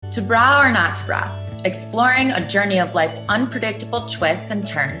To bra or not to bra, exploring a journey of life's unpredictable twists and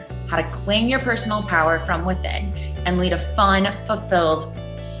turns, how to claim your personal power from within and lead a fun, fulfilled,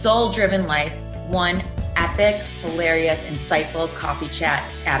 soul-driven life, one epic, hilarious, insightful coffee chat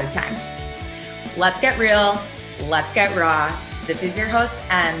at a time. Let's get real. Let's get raw. This is your host,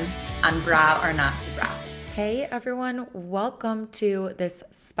 Em, on Bra or Not to Bra. Hey everyone, welcome to this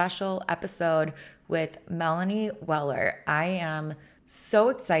special episode with Melanie Weller. I am so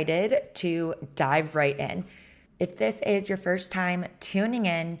excited to dive right in. If this is your first time tuning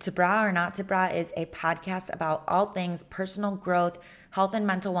in, To Bra or Not to Bra is a podcast about all things personal growth, health and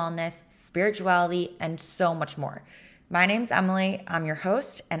mental wellness, spirituality, and so much more. My name's Emily. I'm your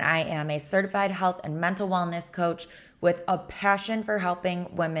host, and I am a certified health and mental wellness coach with a passion for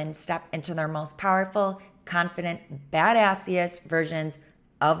helping women step into their most powerful, confident, badassiest versions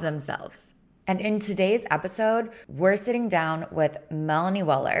of themselves. And in today's episode, we're sitting down with Melanie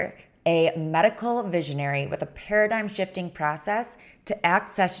Weller, a medical visionary with a paradigm-shifting process to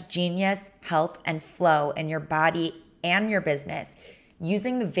access genius, health, and flow in your body and your business,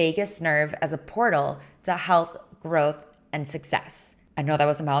 using the vagus nerve as a portal to health, growth, and success. I know that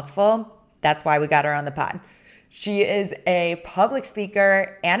was a mouthful. That's why we got her on the pod. She is a public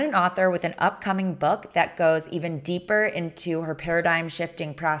speaker and an author with an upcoming book that goes even deeper into her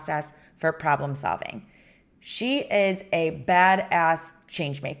paradigm-shifting process for problem solving. She is a badass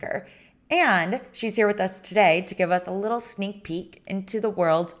change maker, and she's here with us today to give us a little sneak peek into the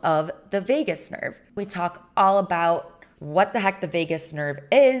world of the vagus nerve. We talk all about what the heck the vagus nerve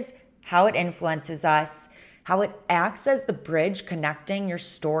is, how it influences us, how it acts as the bridge connecting your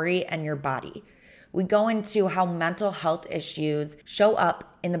story and your body. We go into how mental health issues show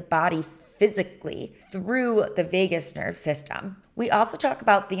up in the body physically through the vagus nerve system. We also talk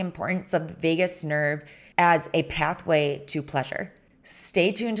about the importance of the vagus nerve as a pathway to pleasure.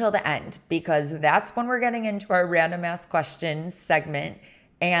 Stay tuned till the end because that's when we're getting into our random ask questions segment.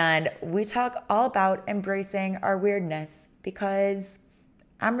 And we talk all about embracing our weirdness because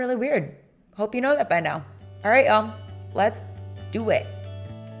I'm really weird. Hope you know that by now. All right, y'all, let's do it.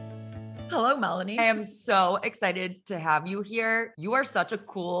 Hello, Melanie. I am so excited to have you here. You are such a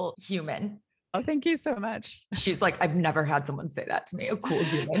cool human. Oh, thank you so much. She's like, I've never had someone say that to me, a cool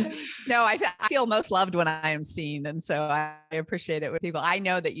human. No, I feel most loved when I am seen. And so I appreciate it with people. I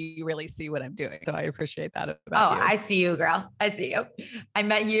know that you really see what I'm doing. So I appreciate that about you. I see you, girl. I see you. I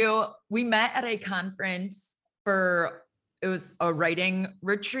met you. We met at a conference it was a writing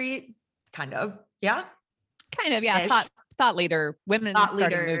retreat, kind of. Yeah. Kind of. Yeah. Thought leader, women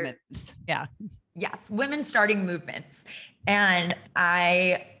starting movements. Yeah. Yes. Women starting movements. And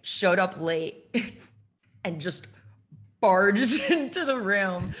I showed up late and just barged into the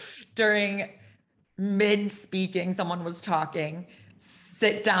room during mid speaking. Someone was talking,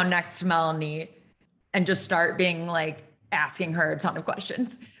 sit down next to Melanie and just start being like, asking her a ton of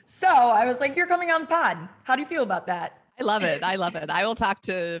questions. So I was like, you're coming on the pod. How do you feel about that? I love it. I love it. I will talk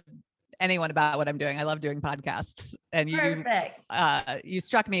to anyone about what I'm doing. I love doing podcasts, and you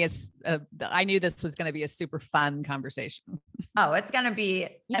struck me as I knew this was going to be a super fun conversation. Oh, it's going to be,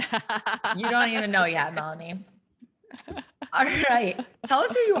 you don't even know yet, Melanie. All right. Tell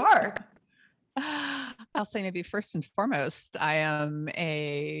us who you are. I'll say maybe first and foremost, I am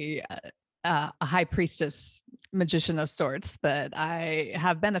a high priestess magician of sorts, but I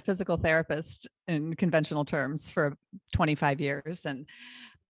have been a physical therapist in conventional terms for 25 years and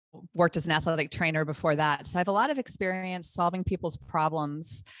worked as an athletic trainer before that. So I have a lot of experience solving people's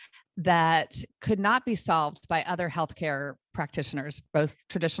problems that could not be solved by other healthcare practitioners, both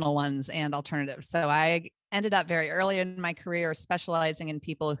traditional ones and alternatives. So I ended up very early in my career specializing in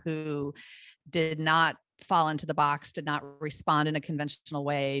people who did not fall into the box, did not respond in a conventional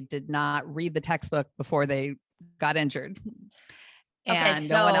way, did not read the textbook before they got injured. And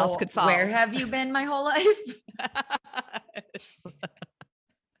no one else could solve. Where have you been my whole life?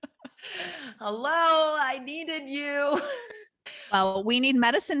 Hello, I needed you. Well,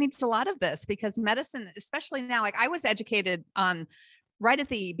 medicine needs a lot of this because medicine, especially now, like I was educated on right at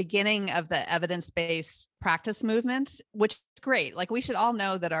the beginning of the evidence-based practice movement, which is great. Like we should all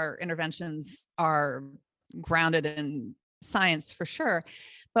know that our interventions are grounded in science for sure.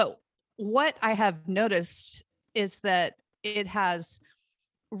 But what I have noticed is that it has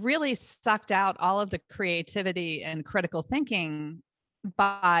really sucked out all of the creativity and critical thinking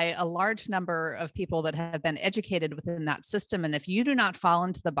by a large number of people that have been educated within that system. And if you do not fall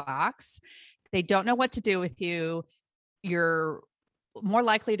into the box, they don't know what to do with you. You're more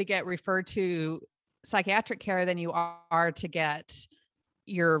likely to get referred to psychiatric care than you are to get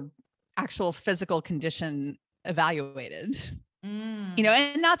your actual physical condition evaluated.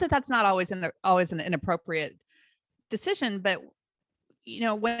 And not that that's not always an inappropriate decision, but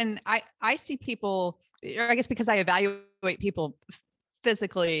when I see people, or I guess because I evaluate people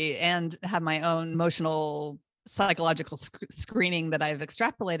physically and have my own emotional, psychological screening that I've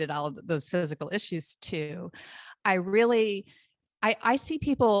extrapolated all of those physical issues to, I see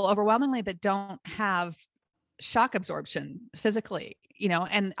people overwhelmingly that don't have shock absorption physically,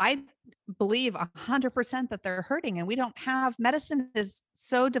 and I believe 100% that they're hurting, and we don't have, medicine is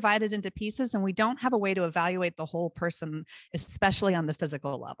so divided into pieces, and we don't have a way to evaluate the whole person, especially on the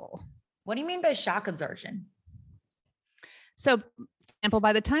physical level. What do you mean by shock absorption? So, for example,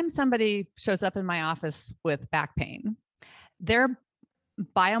 by the time somebody shows up in my office with back pain, their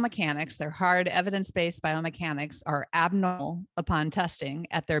biomechanics, their hard evidence-based biomechanics, are abnormal upon testing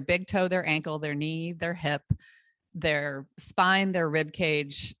at their big toe, their ankle, their knee, their hip, their spine, their rib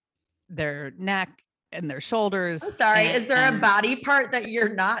cage, their neck, and their shoulders. Sorry, is there a body part that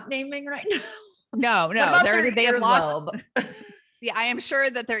you're not naming right now? No, they have lost. Yeah, I am sure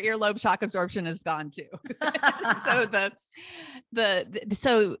that their earlobe shock absorption is gone too.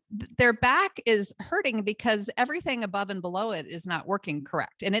 So their back is hurting because everything above and below it is not working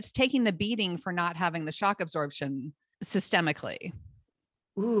correct, and it's taking the beating for not having the shock absorption systemically.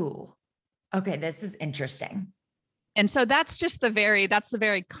 Ooh, okay, this is interesting. And so that's the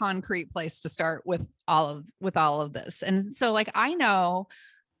very concrete place to start with all of this. And so, like, I know,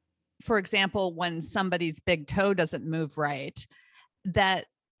 for example, when somebody's big toe doesn't move right, that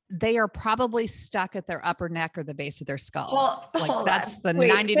they are probably stuck at their upper neck or the base of their skull. Well, that's the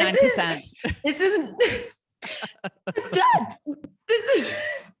 99%. This isn't Dad.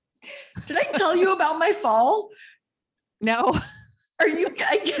 Did I tell you about my fall? No.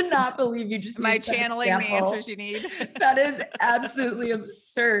 I cannot believe you just. Am I channeling the answers you need? That is absolutely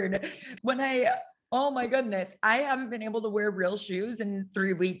absurd. Oh my goodness, I haven't been able to wear real shoes in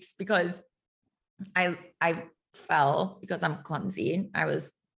 3 weeks because I fell because I'm clumsy. I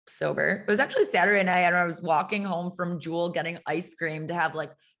was sober. It was actually Saturday night and I was walking home from Jewel getting ice cream to have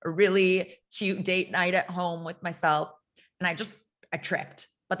like a really cute date night at home with myself. And I tripped,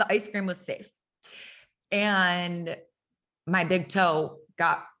 but the ice cream was safe. And my big toe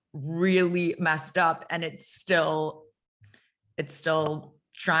got really messed up, and it's still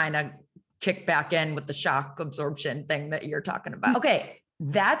trying to kick back in with the shock absorption thing that you're talking about. Okay.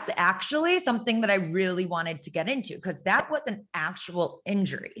 That's actually something that I really wanted to get into, because that was an actual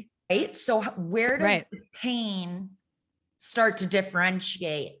injury, right? So where does the pain start to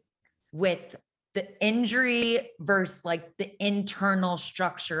differentiate with the injury versus like the internal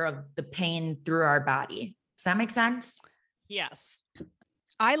structure of the pain through our body? Does that make sense? Yes.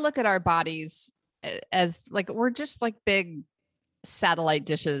 I look at our bodies as like, we're just like big satellite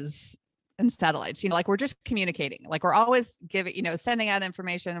dishes and satellites, like we're just communicating, like we're always sending out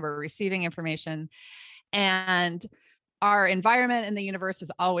information, we're receiving information, and our environment in the universe is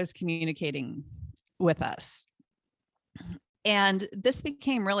always communicating with us. And this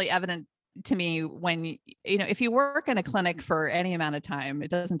became really evident to me when, if you work in a clinic for any amount of time, it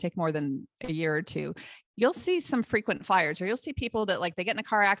doesn't take more than a year or two, you'll see some frequent flyers, or you'll see people that like they get in a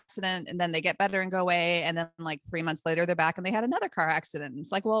car accident and then they get better and go away. And then like 3 months later, they're back and they had another car accident.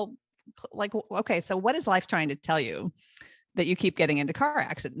 It's like, well, okay, so what is life trying to tell you that you keep getting into car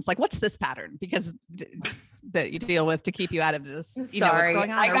accidents? Like, what's this pattern? Because that you deal with to keep you out of this. Sorry, what's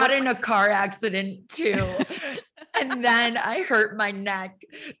going on, I got in a car accident too. And then I hurt my neck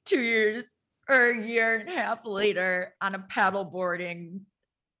 2 years or a year and a half later on a paddle boarding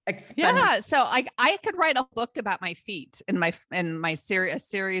expense. Yeah. So I could write a book about my feet and my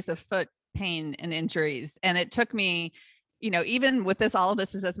series of foot pain and injuries. And it took me, even with all of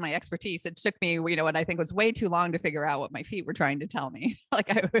this is as my expertise, it took me, what I think was way too long to figure out what my feet were trying to tell me. And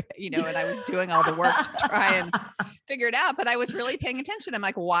I was doing all the work to try and figure it out, but I was really paying attention. I'm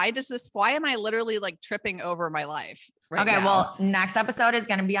like, why am I literally like tripping over my life? Right now? Well, next episode is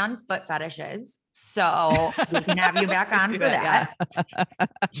going to be on foot fetishes. So we can have you back on for that. Yeah.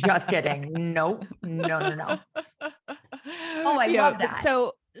 Just kidding. Nope. No. Oh, I love that.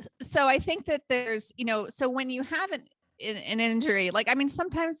 So I think that there's, so when you have an injury,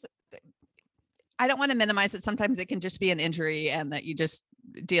 sometimes I don't want to minimize it. Sometimes it can just be an injury and that you just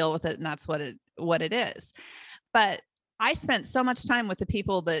deal with it. And that's what it is. But I spent so much time with the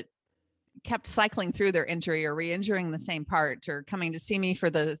people that kept cycling through their injury or re-injuring the same part or coming to see me for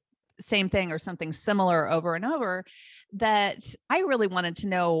the same thing or something similar over and over, that I really wanted to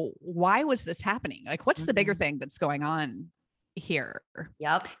know, why was this happening? Like, what's the bigger thing that's going on here?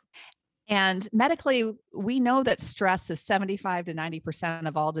 Yep. And medically, we know that stress is 75 to 90%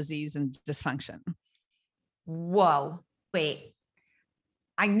 of all disease and dysfunction. Whoa. Wait,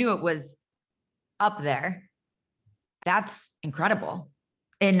 I knew it was up there. That's incredible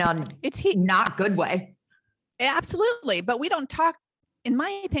in a not good way. Absolutely. But we don't talk, in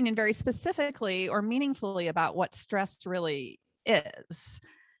my opinion, very specifically or meaningfully about what stress really is.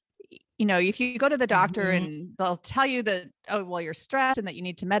 You know, if you go to the doctor and they'll tell you that, oh, well, you're stressed and that you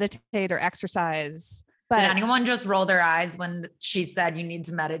need to meditate or exercise. But did anyone just roll their eyes when she said you need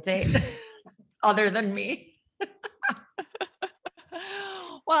to meditate other than me?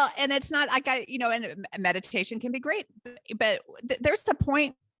 Well, and it's not like and meditation can be great, but there's a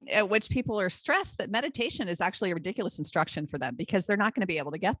point at which people are stressed that meditation is actually a ridiculous instruction for them because they're not going to be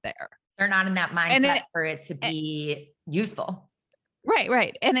able to get there. They're not in that mindset for it to be useful.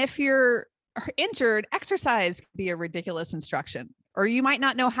 Right. And if you're injured, exercise can be a ridiculous instruction, or you might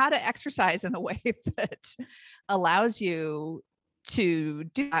not know how to exercise in a way that allows you to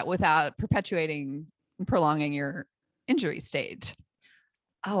do that without perpetuating and prolonging your injury state.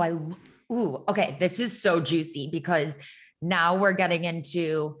 Okay. This is so juicy because now we're getting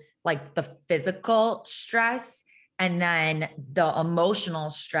into like the physical stress and then the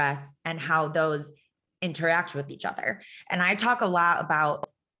emotional stress and how those interact with each other. And I talk a lot about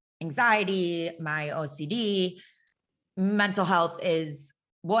anxiety, my OCD, mental health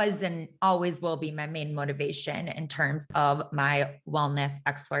was and always will be my main motivation in terms of my wellness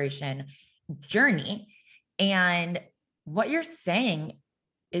exploration journey. And what you're saying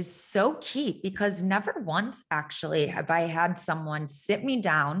is so key because never once actually have I had someone sit me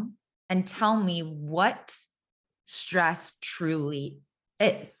down and tell me what stress truly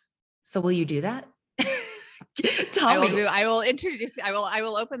is. So will you do that? I will introduce, I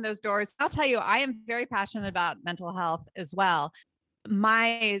will open those doors. I'll tell you, I am very passionate about mental health as well.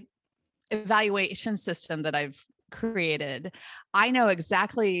 My evaluation system that I've created, I know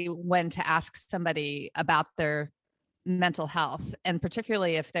exactly when to ask somebody about their mental health, and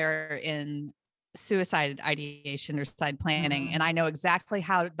particularly if they're in suicide ideation or suicide planning. And I know exactly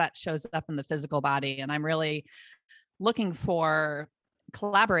how that shows up in the physical body. And I'm really looking for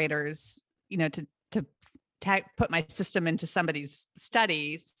collaborators, to put my system into somebody's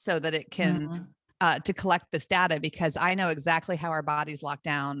study so that it can to collect this data, because I know exactly how our bodies lock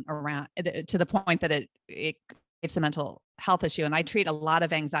down around to the point that it's a mental health issue. And I treat a lot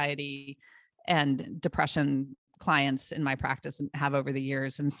of anxiety and depression clients in my practice and have over the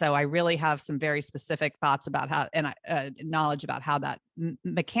years. And so I really have some very specific thoughts about how, and knowledge about how that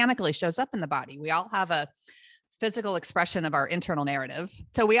mechanically shows up in the body. We all have a physical expression of our internal narrative.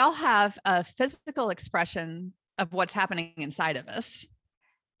 So we all have a physical expression of what's happening inside of us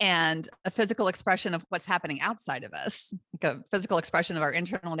and a physical expression of what's happening outside of us, like a physical expression of our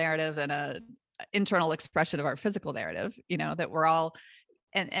internal narrative and a internal expression of our physical narrative, that we're all,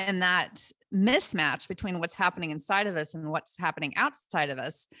 and that mismatch between what's happening inside of us and what's happening outside of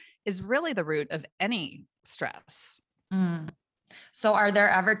us is really the root of any stress. So are there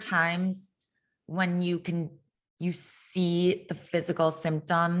ever times when you see the physical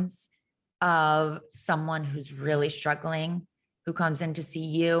symptoms of someone who's really struggling, who comes in to see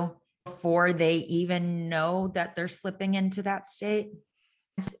you before they even know that they're slipping into that state?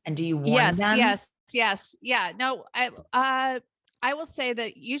 And do you warn them? Yes. Yeah. No, I will say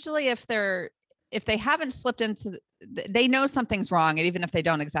that usually if they haven't slipped into, they know something's wrong. And even if they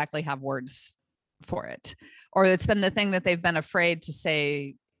don't exactly have words for it, or it's been the thing that they've been afraid to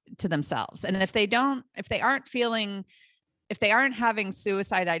say to themselves. And if they aren't having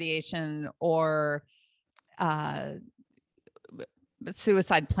suicide ideation or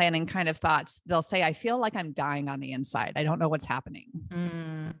suicide planning kind of thoughts, they'll say, I feel like I'm dying on the inside. I don't know what's happening.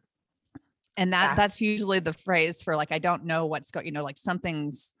 And that's usually the phrase for like, I don't know what's going, like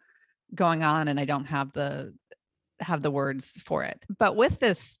something's going on and I don't have the words for it. But with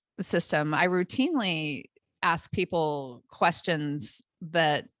this system, I routinely ask people questions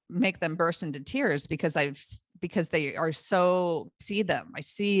that make them burst into tears because they are so I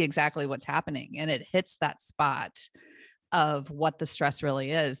see exactly what's happening, and it hits that spot of what the stress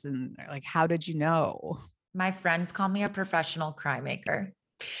really is. And they're like, how did you know? My friends call me a professional cry maker.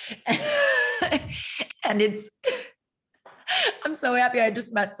 And I'm so happy I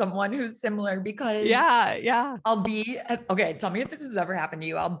just met someone who's similar because I'll be, okay, tell me if this has ever happened to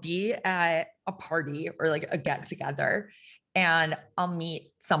you. I'll be at a party or like a get together and I'll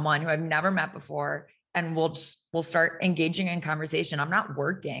meet someone who I've never met before and we'll start engaging in conversation. I'm not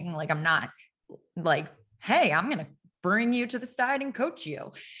working. Like, I'm not like, hey, I'm going to bring you to the side and coach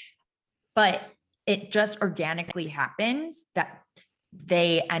you. But it just organically happens that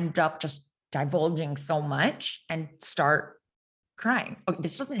they end up just divulging so much and start crying. Okay,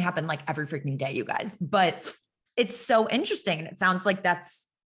 this doesn't happen like every freaking day, you guys, but it's so interesting. And it sounds like that's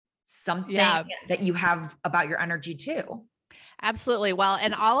something that you have about your energy too. Absolutely. Well,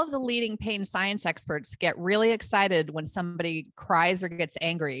 and all of the leading pain science experts get really excited when somebody cries or gets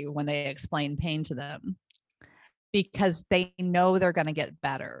angry when they explain pain to them, because they know they're going to get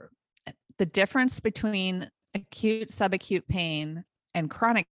better. The difference between acute, subacute pain and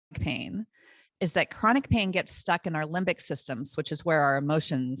chronic pain is that chronic pain gets stuck in our limbic systems, which is where our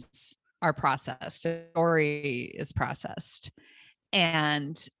emotions are processed, story is processed.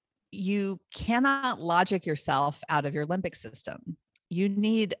 And you cannot logic yourself out of your limbic system. You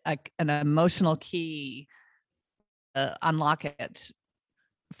need an emotional key to unlock it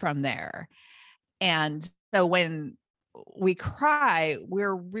from there. And so when we cry,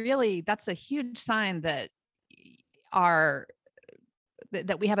 that's a huge sign that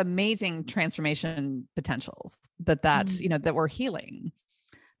that we have amazing transformation potential, that's, that we're healing,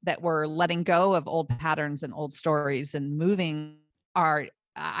 that we're letting go of old patterns and old stories and moving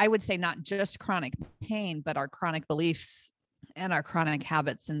I would say not just chronic pain, but our chronic beliefs and our chronic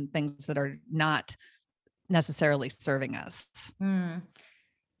habits and things that are not necessarily serving us.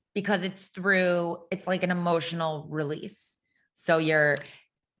 Because it's like an emotional release. So your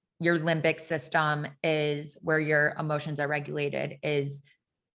limbic system is where your emotions are regulated, is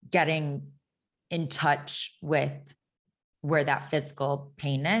getting in touch with where that physical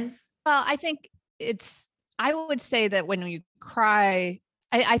pain is. Well, I would say that when you cry,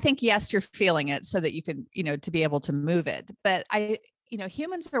 I think, yes, you're feeling it so that you can, to be able to move it. But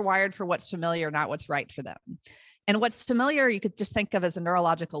humans are wired for what's familiar, not what's right for them. And what's familiar, you could just think of as a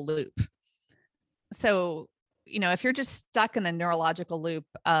neurological loop. So, if you're just stuck in a neurological loop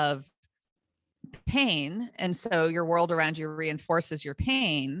of pain, and so your world around you reinforces your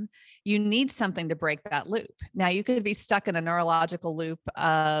pain, you need something to break that loop. Now, you could be stuck in a neurological loop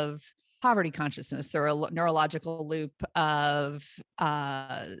of poverty consciousness, or a neurological loop of,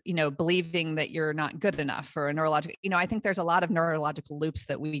 believing that you're not good enough, or a neurological, I think there's a lot of neurological loops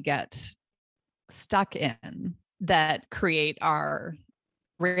that we get stuck in that create our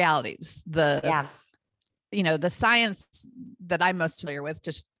realities. The science that I'm most familiar with,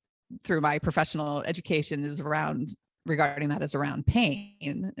 just through my professional education, is around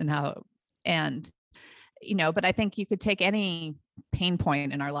pain and how, but I think you could take any pain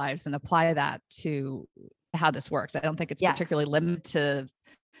point in our lives and apply that to how this works. I don't think it's particularly limited to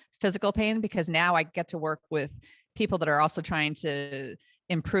physical pain, because now I get to work with people that are also trying to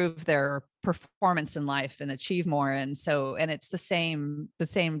improve their performance in life and achieve more. And it's the same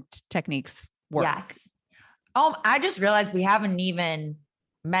techniques work. Yes. Oh, I just realized we haven't even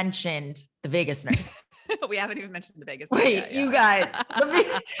mentioned the vagus nerve. We haven't even mentioned the vagus nerve. Wait, yet, you guys,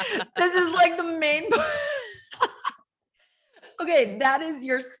 this is like the main. Okay, that is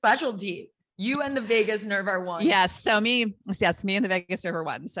your specialty. You and the vagus nerve are one. Yes. So me and the vagus nerve are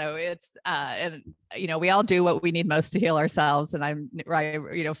one. So it's, and we all do what we need most to heal ourselves. And I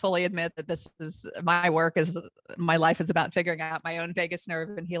fully admit that this is my life is about figuring out my own vagus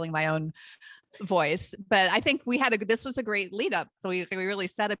nerve and healing my own voice. But I think this was a great lead up. So we really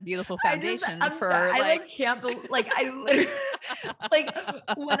set a beautiful foundation I can't believe, I literally,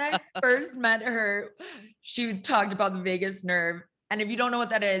 when I first met her, she talked about the vagus nerve. And if you don't know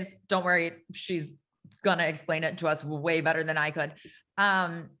what that is, don't worry. She's going to explain it to us way better than I could.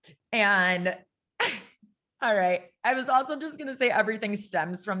 And all right. I was also just going to say everything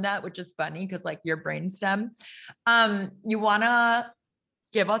stems from that, which is funny because your brain stem. You want to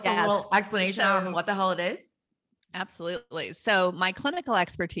give us a little explanation on what the hell it is? Absolutely. So my clinical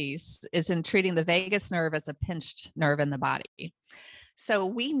expertise is in treating the vagus nerve as a pinched nerve in the body. So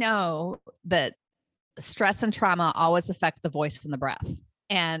we know that stress and trauma always affect the voice and the breath,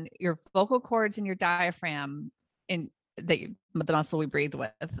 and your vocal cords and your diaphragm, the muscle we breathe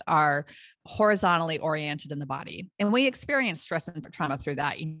with, are horizontally oriented in the body. And we experience stress and trauma through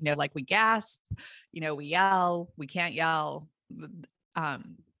that, we gasp, we yell, we can't yell.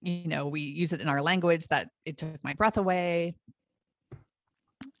 We use it in our language that it took my breath away.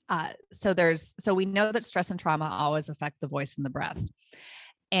 So we know that stress and trauma always affect the voice and the breath.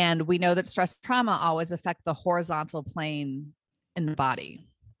 And we know that stress trauma always affect the horizontal plane in the body.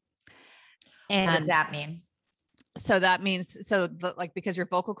 And what does that mean? So that means, because your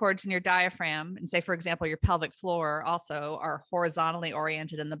vocal cords and your diaphragm, and say, for example, your pelvic floor also are horizontally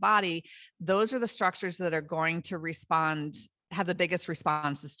oriented in the body. Those are the structures that are going to have the biggest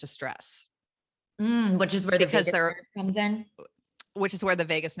responses to stress. Which is where the vagus nerve comes in. Which is where the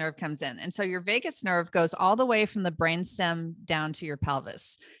vagus nerve comes in. And so your vagus nerve goes all the way from the brainstem down to your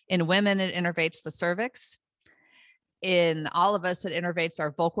pelvis. In women, it innervates the cervix. In all of us, it innervates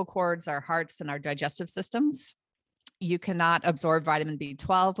our vocal cords, our hearts, and our digestive systems. You cannot absorb vitamin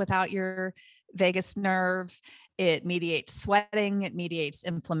B12 without your vagus nerve. It mediates sweating. It mediates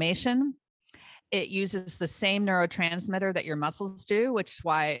inflammation. It uses the same neurotransmitter that your muscles do, which is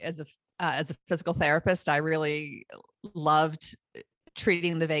why as a physical therapist, I really loved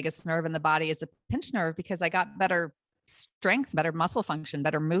treating the vagus nerve in the body as a pinched nerve, because I got better strength, better muscle function,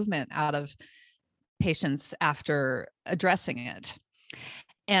 better movement out of patients after addressing it.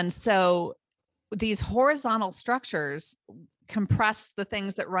 And so these horizontal structures compress the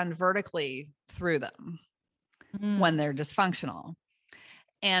things that run vertically through them when they're dysfunctional.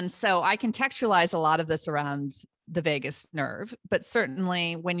 And so I contextualize a lot of this around the vagus nerve, but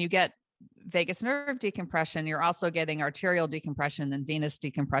certainly when you get vagus nerve decompression, you're also getting arterial decompression and venous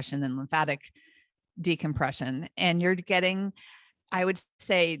decompression and lymphatic decompression. And you're getting, I would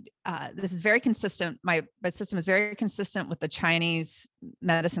say, this is very consistent. My system is very consistent with the Chinese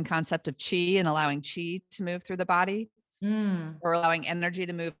medicine concept of qi and allowing qi to move through the body or allowing energy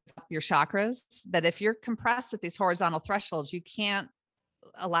to move up your chakras. That if you're compressed at these horizontal thresholds, you can't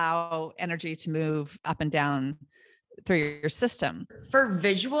allow energy to move up and down through your system. For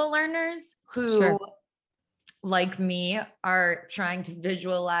visual learners who, like me, are trying to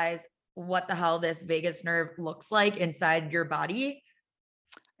visualize what the hell this vagus nerve looks like inside your body.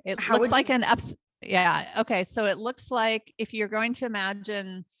 It looks like okay. So it looks like, if you're going to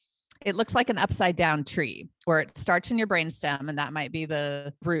imagine, it looks like an upside down tree where it starts in your brainstem, and that might be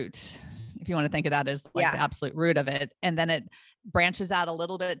the root, if you want to think of that as like the absolute root of it. And then it branches out a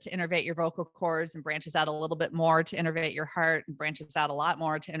little bit to innervate your vocal cords, and branches out a little bit more to innervate your heart, and branches out a lot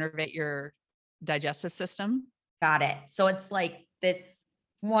more to innervate your digestive system. Got it. So it's like this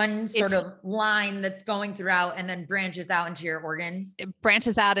one sort of line that's going throughout and then branches out into your organs. It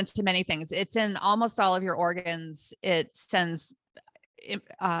branches out into many things. It's in almost all of your organs. It sends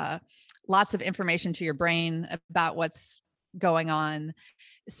lots of information to your brain about what's going on.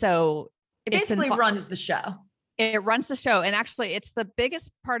 So it basically runs the show. It runs the show. And actually, it's the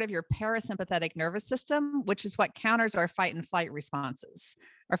biggest part of your parasympathetic nervous system, which is what counters our fight and flight responses.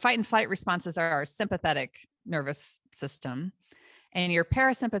 Our fight and flight responses are our sympathetic nervous system. And your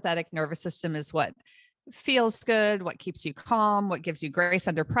parasympathetic nervous system is what feels good, what keeps you calm, what gives you grace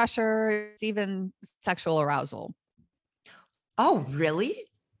under pressure, it's even sexual arousal. Oh, really?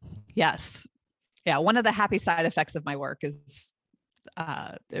 Yes. Yeah. One of the happy side effects of my work is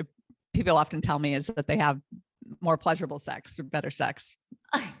people often tell me is that they have more pleasurable sex or better sex.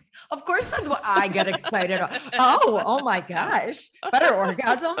 Of course, that's what I get excited about. Oh my gosh. Better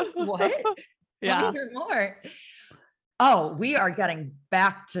orgasms? What? Yeah. Let me hear more. Oh, we are getting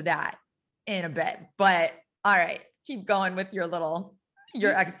back to that in a bit, but all right, keep going with your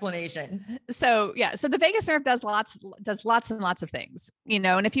explanation. So the vagus nerve does lots and lots of things,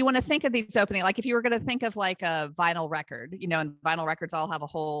 and if you want to think of these opening, like if you were going to think of like a vinyl record, and vinyl records all have a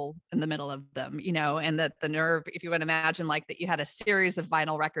hole in the middle of them, and that the nerve, if you would imagine like that you had a series of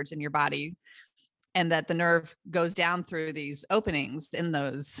vinyl records in your body, and that the nerve goes down through these openings in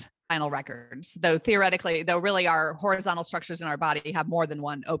those vinyl records, though really our horizontal structures in our body have more than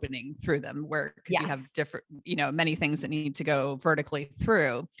one opening through them, because you have different, many things that need to go vertically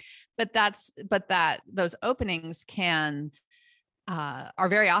through, but those openings are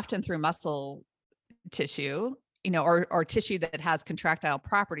very often through muscle tissue, or tissue that has contractile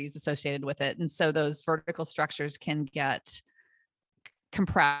properties associated with it. And so those vertical structures can get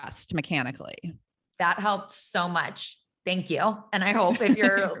compressed mechanically. That helped so much. Thank you. And I hope if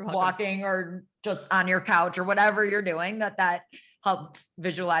you're walking or just on your couch or whatever you're doing, that helps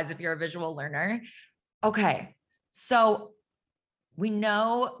visualize if you're a visual learner. Okay. So we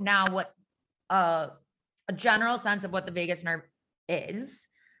know now what a general sense of what the vagus nerve is.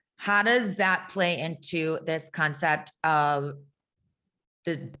 How does that play into this concept of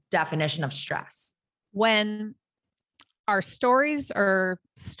the definition of stress? When our stories are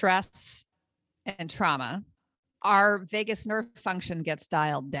stress and trauma, our vagus nerve function gets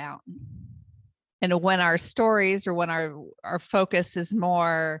dialed down. And when our stories, or when our focus is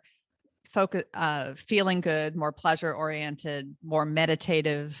more feeling good, more pleasure oriented, more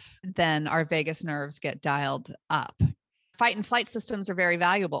meditative, then our vagus nerves get dialed up. Fight and flight systems are very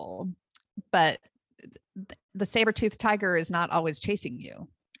valuable, but the saber-toothed tiger is not always chasing you.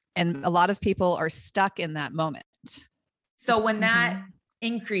 And a lot of people are stuck in that moment. So when that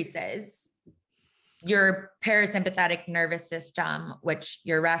increases, your parasympathetic nervous system, which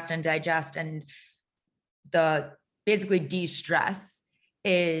your rest and digest and the basically de-stress,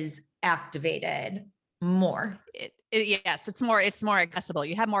 is activated more. Yes, it's more accessible.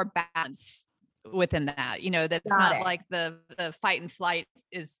 You have more balance within that, that it's not like the fight and flight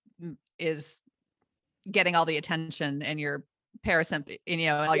is getting all the attention, and your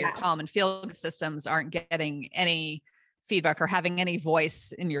parasympathetic, all your Yes. calm and feel good systems aren't getting any feedback or having any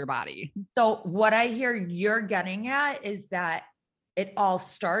voice in your body. So what I hear you're getting at is that it all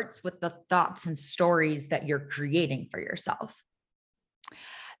starts with the thoughts and stories that you're creating for yourself.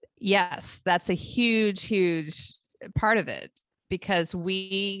 Yes, that's a huge, huge part of it, because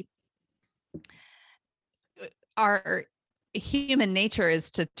our human nature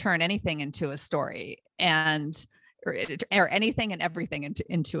is to turn anything into a story, or anything and everything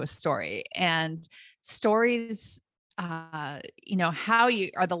into a story. And stories, how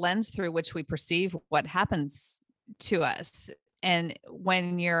you are the lens through which we perceive what happens to us. And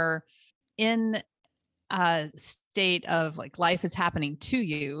when you're in a state of like life is happening to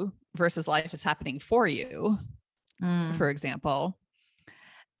you versus life is happening for you, for example,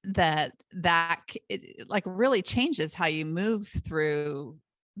 that like really changes how you move through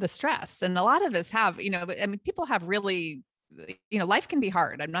the stress. And a lot of us have, people have really, life can be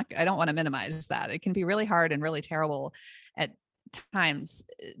hard. I don't want to minimize that. It can be really hard and really terrible at times.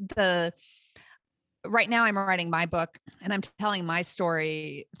 Right now I'm writing my book, and I'm telling my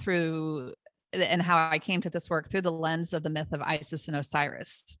story through, and how I came to this work through the lens of the myth of Isis and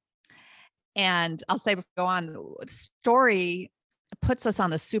Osiris. And I'll say, before I go on, the story puts us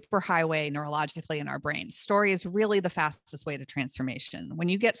on the superhighway neurologically in our brains. Story is really the fastest way to transformation. When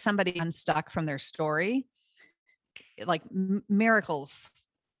you get somebody unstuck from their story, like miracles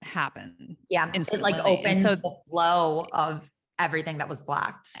happen. Yeah. Instantly. It like opens the flow of everything that was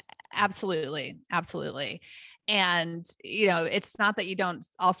blocked. Absolutely. Absolutely. And, it's not that you don't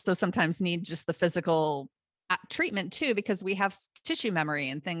also sometimes need just the physical treatment too, because we have tissue memory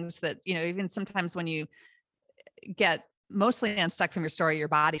and things that, even sometimes when you get mostly unstuck from your story, your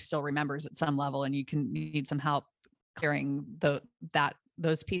body still remembers at some level, and you need some help clearing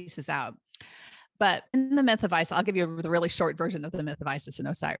those pieces out. But in the myth of Isis, I'll give you the really short version of the myth of Isis and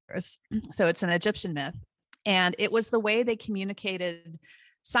Osiris. So it's an Egyptian myth, and it was the way they communicated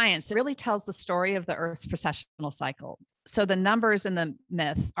science. It really tells the story of the Earth's precessional cycle. So the numbers in the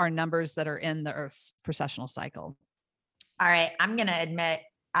myth are numbers that are in the Earth's precessional cycle. All right. I'm going to admit,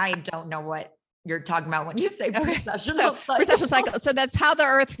 I don't know what you're talking about when you say precessional cycle. Precessional cycle. So that's how the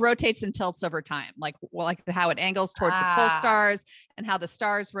Earth rotates and tilts over time, like how it angles towards the pole stars, and how the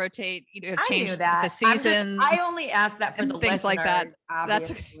stars rotate. Change the seasons. I only asked that for the things like that.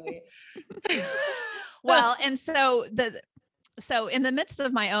 Obviously. That's well, and so in the midst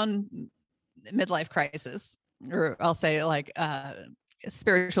of my own midlife crisis, or I'll say like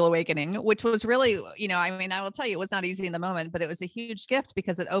spiritual awakening, which was really, I will tell you, it was not easy in the moment, but it was a huge gift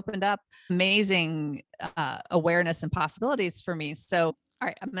because it opened up amazing awareness and possibilities for me. So, all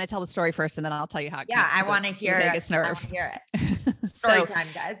right, I'm going to tell the story first, and then I'll tell you how it I want to hear vagus nerve. I want to hear it. Story time,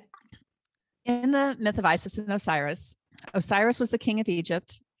 guys. In the myth of Isis and Osiris, Osiris was the king of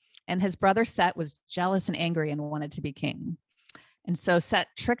Egypt, and his brother Set was jealous and angry and wanted to be king. And so Set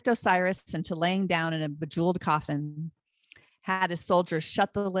tricked Osiris into laying down in a bejeweled coffin, had his soldiers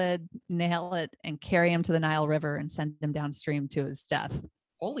shut the lid, nail it, and carry him to the Nile River and send him downstream to his death.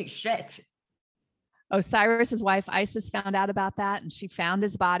 Holy shit. Osiris's wife, Isis, found out about that, and she found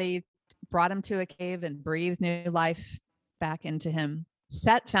his body, brought him to a cave, and breathed new life back into him.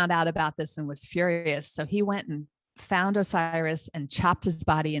 Set found out about this and was furious. So he went and found Osiris and chopped his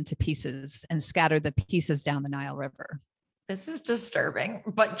body into pieces and scattered the pieces down the Nile River. This is disturbing,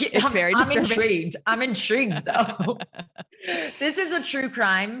 but it's very disturbing. I'm intrigued though. This is a true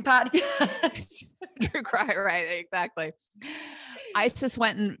crime podcast. True crime, right? Exactly. Isis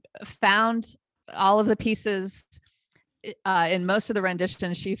went and found all of the pieces. In most of the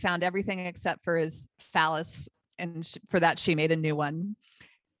renditions, she found everything except for his phallus. And for that, she made a new one.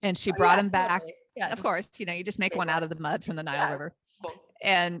 And she brought him back. Yeah, of course, you just make one out of the mud from the Nile River.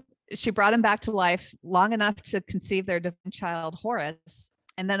 And she brought him back to life long enough to conceive their divine child, Horus.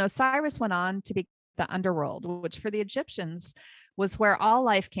 And then Osiris went on to be the underworld, which for the Egyptians was where all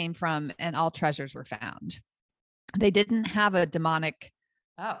life came from and all treasures were found. They didn't have a demonic,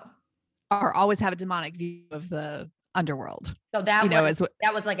 or always have a demonic view of the underworld. So that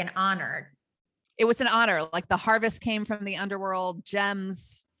was like an honor. It was an honor. Like the harvest came from the underworld,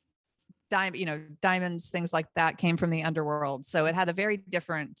 gems, diamonds, things like that came from the underworld. So it had a very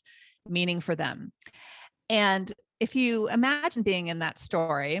different meaning for them. And if you imagine being in that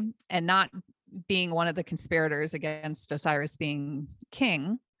story and not being one of the conspirators against Osiris being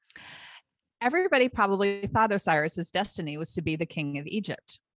king, everybody probably thought Osiris's destiny was to be the king of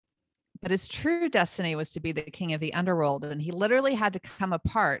Egypt. But his true destiny was to be the king of the underworld. And he literally had to come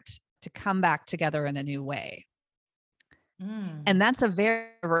apart to come back together in a new way. And that's a very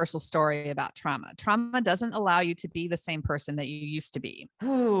universal story about trauma. Trauma doesn't allow you to be the same person that you used to be.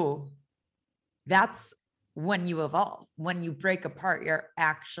 Ooh, that's when you evolve. When you break apart, you're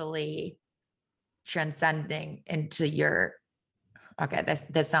actually transcending into your, okay,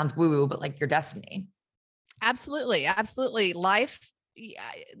 this sounds woo-woo, but like your destiny. Absolutely. Absolutely. Life.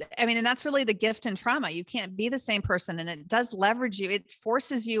 I mean, and that's really the gift in trauma. You can't be the same person, and it does leverage you. It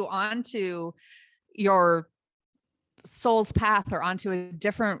forces you onto your soul's path or onto a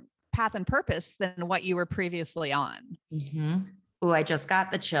different path and purpose than what you were previously on. Mm-hmm. Oh, I just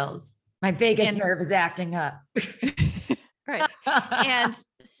got the chills. My vagus nerve is acting up. Right. And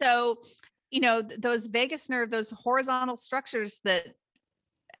so, those vagus nerve, those horizontal structures that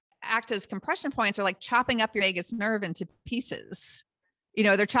act as compression points are like chopping up your vagus nerve into pieces.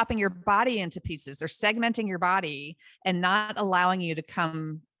 They're chopping your body into pieces. They're segmenting your body and not allowing you to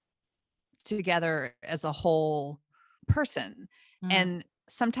come together as a whole person. And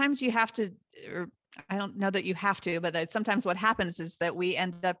sometimes you have to, or I don't know that you have to, but sometimes what happens is that we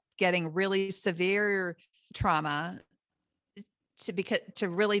end up getting really severe trauma to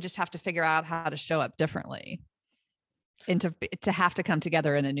really just have to figure out how to show up differently and to have to come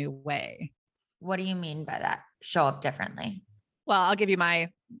together in a new way. What do you mean by that? Show up differently? Well, I'll give you my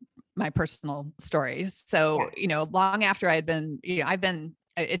personal story. So, long after I've been,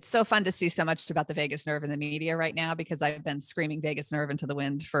 it's so fun to see so much about the vagus nerve in the media right now, because I've been screaming vagus nerve into the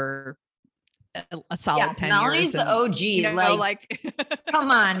wind for a solid 10 Melanie's years. The OG, like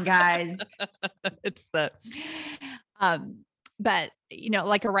come on, guys. It's the, but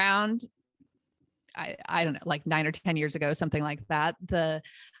like around, I don't know, like 9 or 10 years ago, something like that.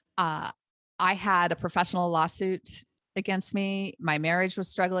 I had a professional lawsuit against me. My marriage was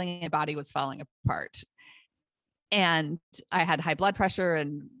struggling, and my body was falling apart. And I had high blood pressure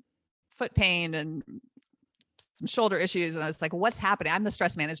and foot pain and some shoulder issues. And I was like, what's happening? I'm the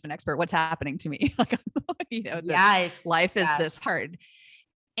stress management expert. What's happening to me? Like, yes, life is this hard.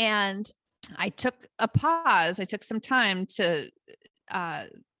 And I took a pause. I took some time to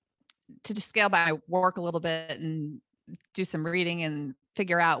just scale back my work a little bit and do some reading and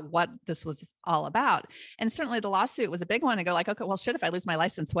figure out what this was all about. And certainly the lawsuit was a big one, to go like, okay, well, shit, if I lose my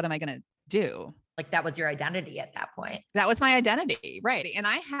license, what am I going to do? Like that was your identity at that point. That was my identity. Right. And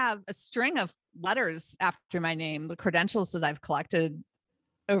I have a string of letters after my name, the credentials that I've collected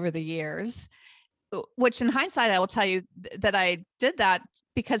over the years, which in hindsight, I will tell you that I did that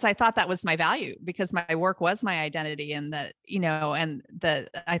because I thought that was my value, because my work was my identity, and that, and that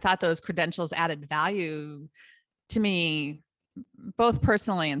I thought those credentials added value to me, both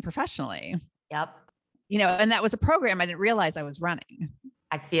personally and professionally. Yep. And that was a program I didn't realize I was running.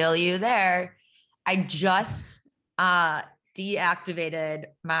 I feel you there. I just deactivated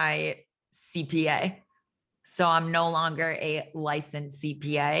my CPA. So I'm no longer a licensed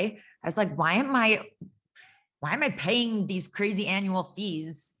CPA. I was like, why am I paying these crazy annual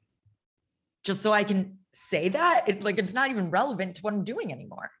fees just so I can say that? It's not even relevant to what I'm doing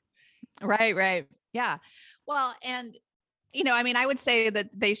anymore. Right. Yeah. Well, and, I would say that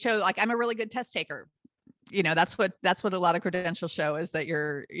they show, like, I'm a really good test taker. That's what a lot of credentials show, is that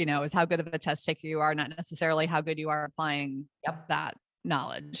you're, is how good of a test taker you are, not necessarily how good you are applying that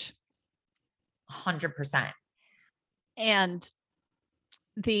knowledge. 100%. And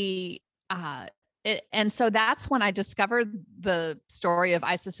and so that's when I discovered the story of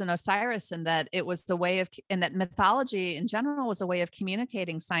Isis and Osiris, and that it was and that mythology in general was a way of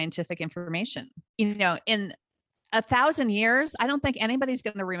communicating scientific information. In 1,000 years, I don't think anybody's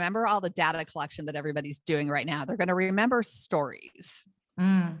going to remember all the data collection that everybody's doing right now. They're going to remember stories.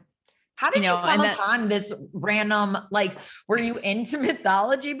 How did you come upon this random, were you into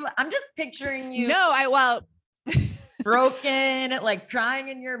mythology? I'm just picturing you. No, broken, crying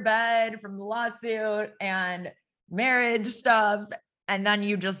in your bed from the lawsuit and marriage stuff. And then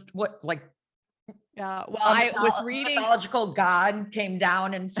you just, I was reading. Mythological God came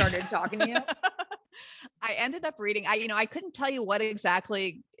down and started talking to you. I ended up reading, I couldn't tell you what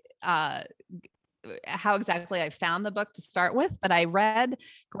exactly, how exactly I found the book to start with, but I read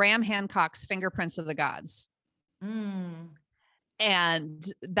Graham Hancock's Fingerprints of the Gods. And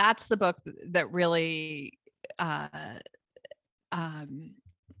that's the book that really,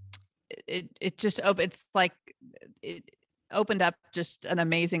 it opened up just an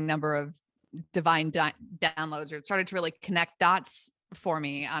amazing number of divine downloads, or it started to really connect dots for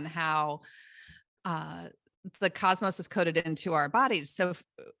me on how the cosmos is coded into our bodies. So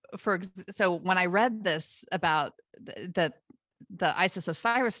when I read this about the Isis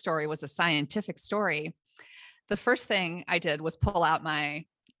Osiris story was a scientific story, the first thing I did was pull out my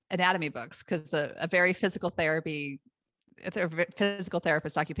anatomy books, because a very physical therapy physical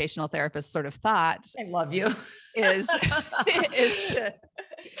therapist, occupational therapist sort of thought I love you. is to,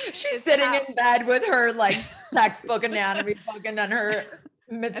 she's sitting in bed with her like textbook anatomy book and then her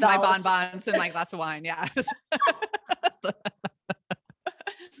mythology. And my bonbons and my glass of wine. Yeah.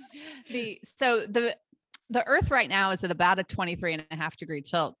 So the Earth right now is at about a 23.5 degree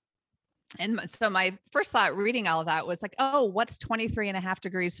tilt. And so my first thought reading all of that was like, oh, what's 23.5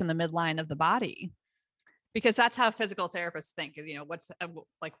 degrees from the midline of the body? Because that's how physical therapists think, is, what's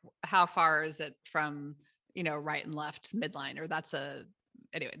like, how far is it from, right and left midline, or that's a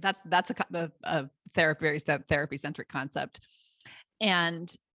therapy centric concept.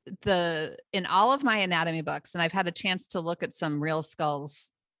 And in all of my anatomy books, and I've had a chance to look at some real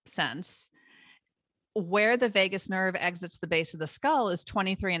skulls since, where the vagus nerve exits the base of the skull is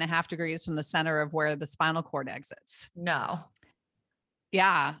 23.5 degrees from the center of where the spinal cord exits. No.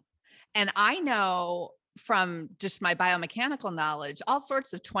 Yeah. And I know from just my biomechanical knowledge, all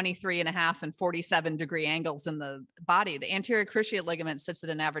sorts of 23.5 and 47 degree angles in the body. The anterior cruciate ligament sits at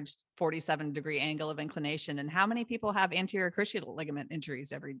an average 47 degree angle of inclination. And how many people have anterior cruciate ligament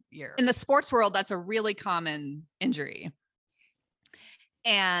injuries every year? In the sports world, that's a really common injury.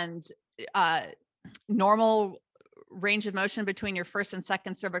 And normal range of motion between your first and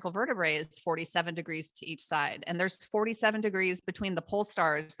second cervical vertebrae is 47 degrees to each side. And there's 47 degrees between the pole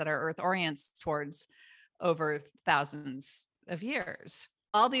stars that our Earth orients towards over thousands of years.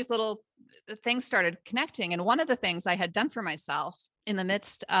 All these little things started connecting. And one of the things I had done for myself in the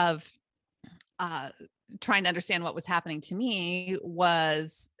midst of trying to understand what was happening to me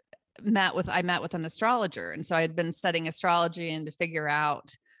was I met with an astrologer. And so I had been studying astrology and to figure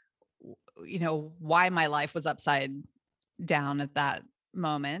out why my life was upside down at that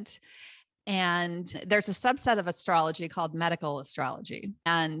moment. And there's a subset of astrology called medical astrology.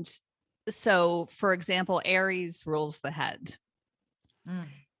 And so, for example, Aries rules the head.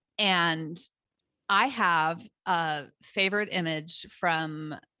 And I have a favorite image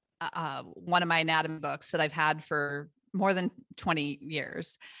from one of my anatomy books that I've had for more than 20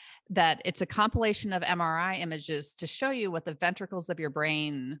 years, that it's a compilation of MRI images to show you what the ventricles of your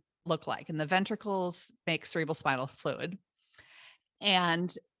brain look like. And the ventricles make cerebral spinal fluid.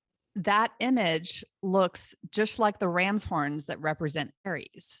 And that image looks just like the ram's horns that represent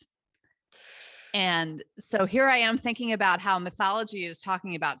Aries. And so here I am thinking about how mythology is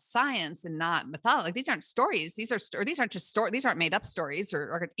talking about science and not mythology. Like, these aren't stories. These aren't just stories. These aren't made up stories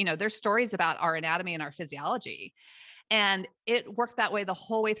or they're stories about our anatomy and our physiology. And it worked that way the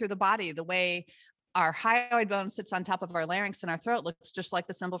whole way through the body. The way our hyoid bone sits on top of our larynx and our throat looks just like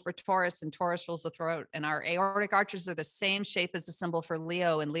the symbol for Taurus, and Taurus rules the throat. And our aortic arches are the same shape as the symbol for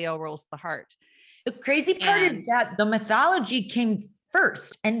Leo, and Leo rules the heart. The crazy part is that the mythology came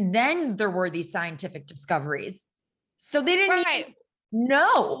first, and then there were these scientific discoveries. So they didn't even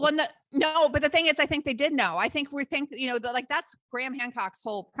know. Well, no, but the thing is, I think they did know. I think that's Graham Hancock's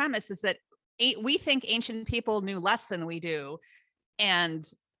whole premise, is that we think ancient people knew less than we do. And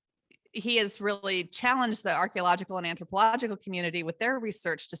he has really challenged the archaeological and anthropological community with their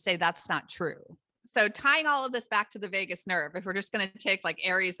research to say that's not true. So tying all of this back to the vagus nerve, if we're just going to take like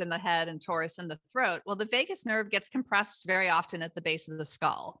Aries in the head and Taurus in the throat, well, the vagus nerve gets compressed very often at the base of the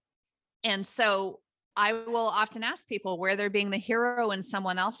skull. And so I will often ask people where they're being the hero in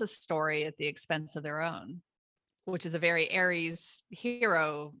someone else's story at the expense of their own, which is a very Aries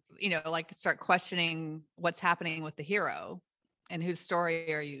hero, like start questioning what's happening with the hero and whose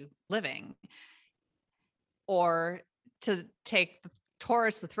story are you living? Or to take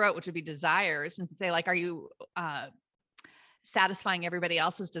Taurus, the throat, which would be desires, and say, like, are you satisfying everybody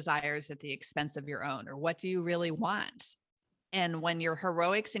else's desires at the expense of your own? Or what do you really want? And when your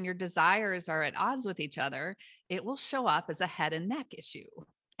heroics and your desires are at odds with each other, it will show up as a head and neck issue.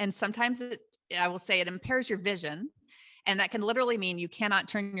 And sometimes I will say it impairs your vision. And that can literally mean you cannot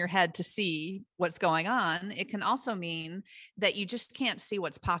turn your head to see what's going on. It can also mean that you just can't see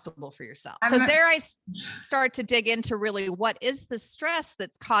what's possible for yourself. So there I start to dig into really what is the stress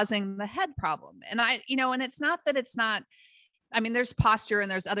that's causing the head problem. And and it's not that it's not, there's posture and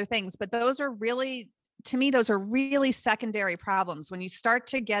there's other things, but those are really, to me, those are really secondary problems. When you start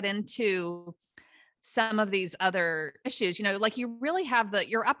to get into some of these other issues, like you really have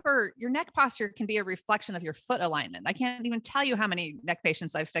your neck posture can be a reflection of your foot alignment. I can't even tell you how many neck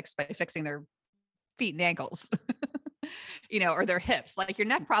patients I've fixed by fixing their feet and ankles, or their hips. Like, your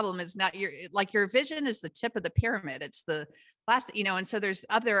neck problem is not your vision is the tip of the pyramid. It's the last, and so there's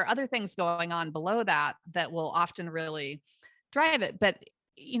other things going on below that will often really drive it. But,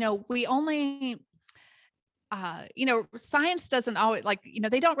 we only, science doesn't always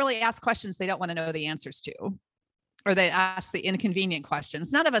they don't really ask questions they don't want to know the answers to. or they ask the inconvenient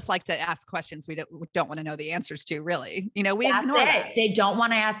questions. None of us like to ask questions we don't want to know the answers to, really. You know, we That's ignore it. that. They don't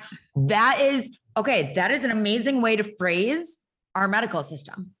want to ask. That is okay. That is an amazing way to phrase our medical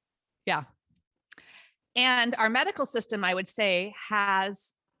system. Yeah. And our medical system, I would say,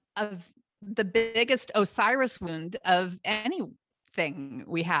 has the biggest Osiris wound of anything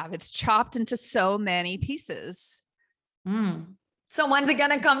we have. It's chopped into so many pieces. So when's it going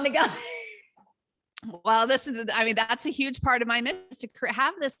to come together? Well, that's a huge part of my mission, to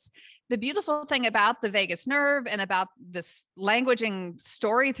have this. The beautiful thing about the vagus nerve and about this languaging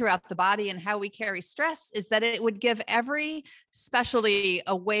story throughout the body and how we carry stress is that it would give every specialty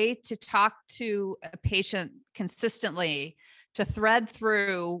a way to talk to a patient consistently, to thread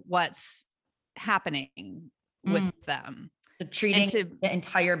through what's happening with them. So treating the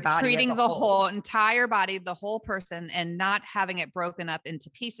entire body, treating the whole entire body, the whole person, and not having it broken up into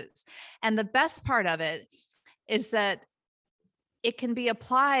pieces. And the best part of it is that it can be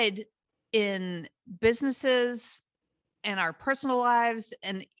applied in businesses and our personal lives,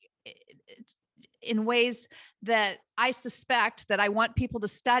 and in ways that I suspect that I want people to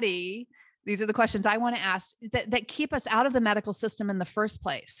study. These are the questions I want to ask that keep us out of the medical system in the first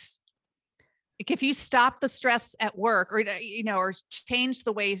place. If you stop the stress at work, or change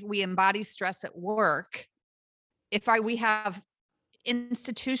the way we embody stress at work, we have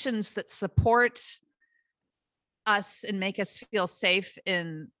institutions that support us and make us feel safe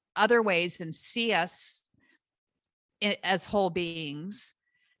in other ways and see us as whole beings,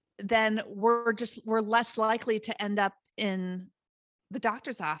 then we're less likely to end up in the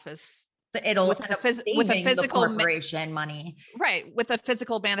doctor's office. It'll with a physical corporation money, right? With a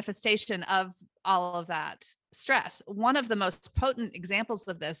physical manifestation of all of that stress. One of the most potent examples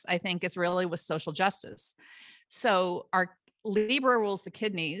of this, I think, is really with social justice. So our Libra rules the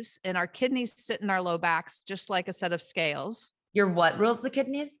kidneys, and our kidneys sit in our low backs, just like a set of scales. Your what rules the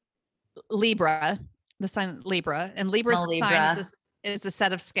kidneys? Libra, the sign Libra, and Libra's sign is a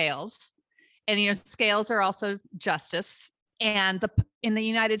set of scales, and scales are also justice. And in the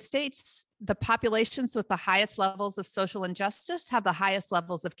United States, the populations with the highest levels of social injustice have the highest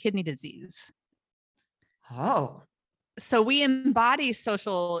levels of kidney disease. Oh. So we embody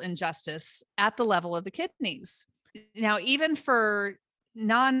social injustice at the level of the kidneys. Now, even for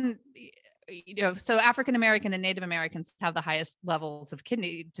so African American and Native Americans have the highest levels of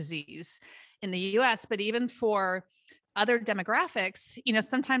kidney disease in the US, but even for other demographics,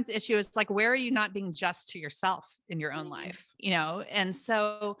 sometimes the issue is like, where are you not being just to yourself in your own life, and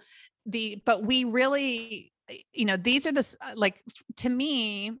so but we really, these are to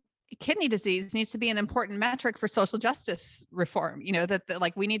me, kidney disease needs to be an important metric for social justice reform,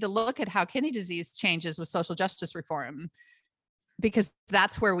 that we need to look at how kidney disease changes with social justice reform, because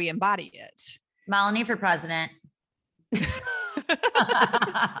that's where we embody it. Melanie for president.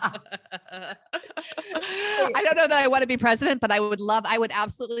 I don't know that I want to be president, but I would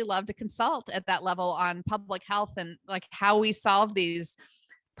absolutely love to consult at that level on public health and how we solve these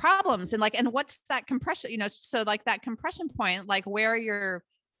problems, and what's that compression, so that compression point, where you're,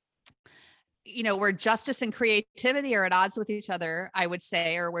 where justice and creativity are at odds with each other, I would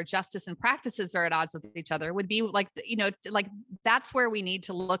say, or where justice and practices are at odds with each other, would be that's where we need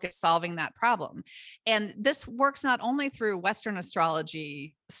to look at solving that problem. And this works not only through Western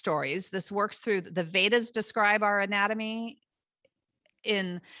astrology stories, this works through the Vedas describe our anatomy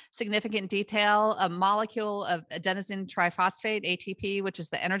in significant detail. A molecule of adenosine triphosphate, ATP, which is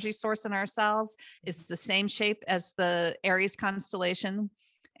the energy source in our cells, is the same shape as the Aries constellation,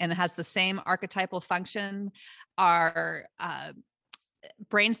 and it has the same archetypal function. Our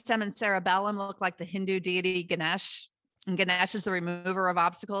brainstem and cerebellum look like the Hindu deity Ganesh. And Ganesh is the remover of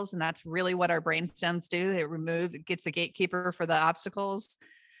obstacles. And that's really what our brainstems do. It gets the gatekeeper for the obstacles.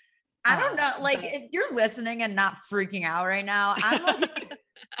 I don't know. If you're listening and not freaking out right now, I'm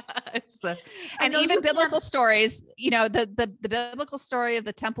and even biblical stories, the biblical story of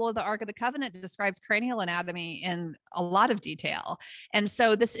the Temple of the Ark of the Covenant describes cranial anatomy in a lot of detail. And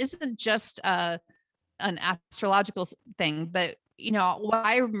so this isn't just an astrological thing, but what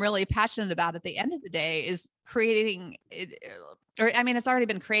I'm really passionate about at the end of the day is creating it, it's already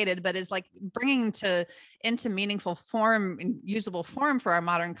been created, but is bringing into meaningful form and usable form for our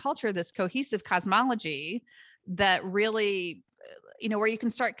modern culture, this cohesive cosmology that really, where you can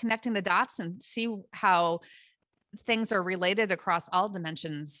start connecting the dots and see how things are related across all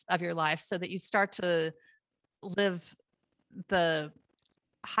dimensions of your life, so that you start to live the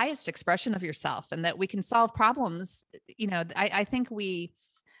highest expression of yourself, and that we can solve problems. I think we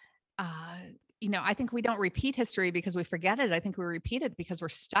don't repeat history because we forget it. I think we repeat it because we're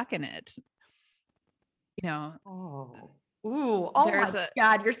stuck in it. you know, Oh, ooh, oh my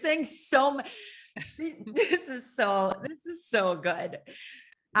God. You're saying so much. This is so good.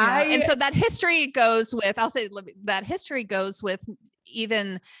 And so that history goes with, I'll say that history goes with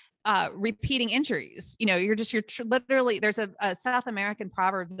even repeating injuries. You know, you're literally, there's a South American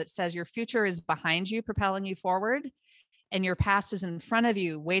proverb that says your future is behind you, propelling you forward, and your past is in front of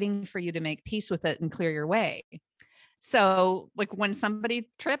you, waiting for you to make peace with it and clear your way. So like when somebody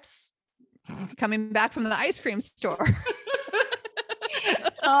trips coming back from the ice cream store.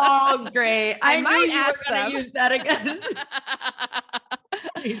 Oh, great. I might knew you ask were going to use that again.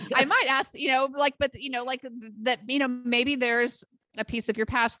 I might ask, you know, like, but you know, like that, you know, maybe there's a piece of your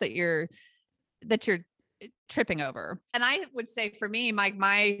past that you're tripping over. And I would say for me,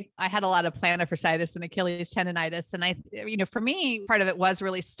 I had a lot of plantar fasciitis and Achilles tendonitis. And you know, for me, part of it was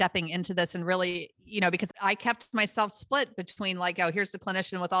really stepping into this and really, you know, because I kept myself split between like, oh, here's the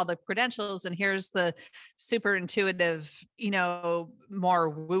clinician with all the credentials and here's the super intuitive, you know, more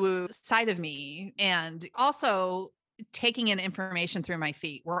woo-woo side of me. And also taking in information through my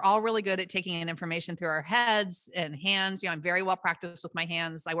feet. We're all really good at taking in information through our heads and hands. You know, I'm very well practiced with my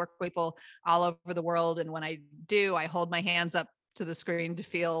hands. I work with people all over the world. And when I do, I hold my hands up to the screen to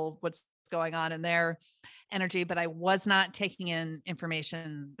feel what's going on in their energy, but I was not taking in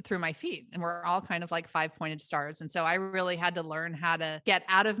information through my feet. And we're all kind of like 5-pointed stars. And so I really had to learn how to get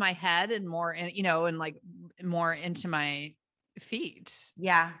out of my head and more, you know, and like more into my feet.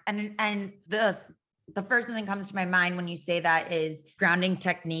 Yeah. And the first thing that comes to my mind when you say that is grounding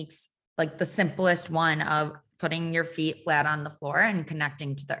techniques, like the simplest one of putting your feet flat on the floor and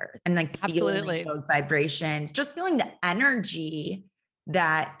connecting to the earth and like feeling those vibrations, just feeling the energy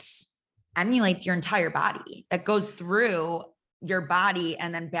that emulates your entire body, that goes through your body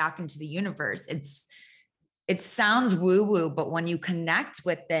and then back into the universe. It sounds woo-woo, but when you connect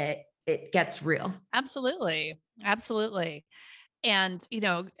with it, it gets real. Absolutely. And, you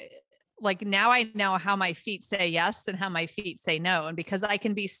know, like now I know how my feet say yes and how my feet say no. And because I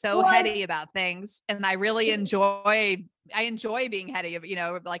can be so heady about things and I really enjoy being heady, you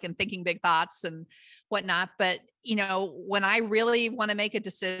know, like and thinking big thoughts and whatnot. But, you know, when I really want to make a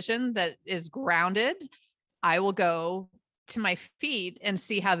decision that is grounded, I will go to my feet and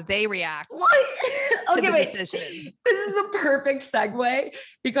see how they react. Okay, wait. Decision. This is a perfect segue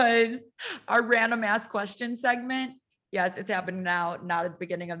because our random ask question segment, yes, it's happening now, not at the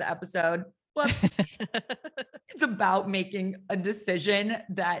beginning of the episode. Whoops. It's about making a decision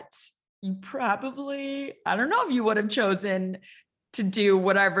that you probably, I don't know if you would have chosen to do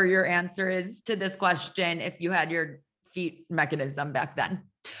whatever your answer is to this question if you had your feet mechanism back then.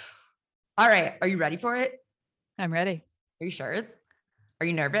 All right. Are you ready for it? I'm ready. Are you sure? Are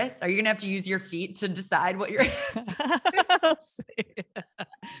you nervous? Are you going to have to use your feet to decide what your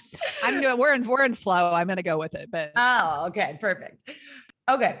we're in flow. I'm going to go with it, but. Oh, okay. Perfect.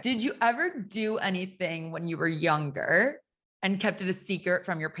 Okay. Did you ever do anything when you were younger and kept it a secret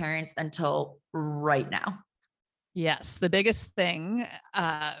from your parents until right now? Yes. The biggest thing,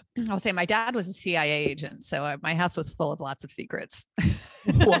 I'll say my dad was a CIA agent. So my house was full of lots of secrets.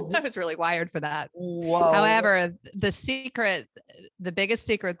 I was really wired for that. Whoa. However, the biggest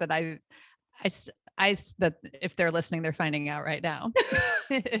secret that that if they're listening, they're finding out right now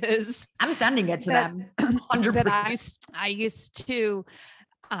is I'm sending it to them. 100%. I used to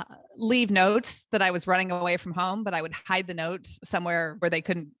leave notes that I was running away from home, but I would hide the notes somewhere where they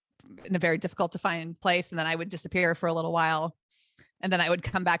couldn't, in a very difficult to find place. And then I would disappear for a little while. And then I would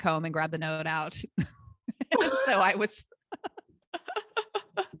come back home and grab the note out. So I was,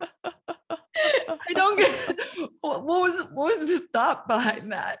 I don't get, what was the thought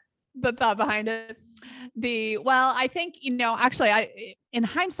behind that? The thought behind it. I think, you know, actually in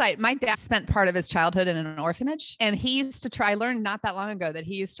hindsight, my dad spent part of his childhood in an orphanage and he used to I learned not that long ago that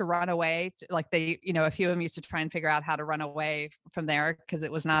he used to run away. Like a few of them used to try and figure out how to run away from there because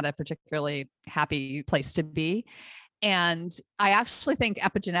it was not a particularly happy place to be. And I actually think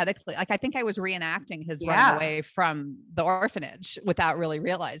epigenetically, like I think I was reenacting his running away from the orphanage without really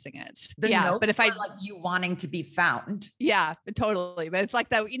realizing it. But if like you wanting to be found. Yeah, totally. But it's like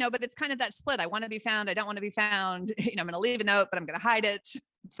that, but it's kind of that split. I want to be found. I don't want to be found. I'm going to leave a note, but I'm going to hide it.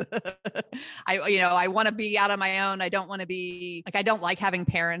 I want to be out on my own. I don't want to be like, I don't like having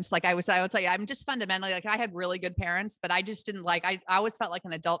parents. Like I would tell you, I'm just fundamentally like, I had really good parents, but I just didn't like, I always felt like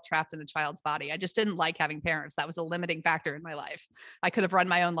an adult trapped in a child's body. I just didn't like having parents. That was a limiting factor in my life. I could have run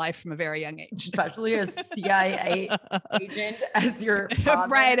my own life from a very young age. Especially a CIA agent as your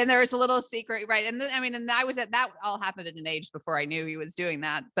father. Right. And there was a little secret. Right. And and I was that all happened at an age before I knew he was doing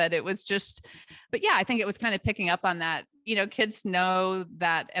that, but it was I think it was kind of picking up on that. Kids know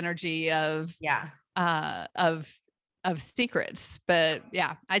that energy of of secrets. But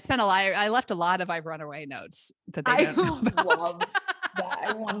yeah, I left a lot of I've run away notes that they I don't know about. love that.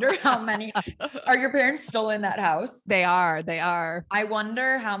 I wonder how many are your parents still in that house? They are. I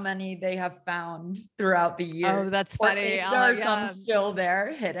wonder how many they have found throughout the year. Oh, that's Or funny. if there are some still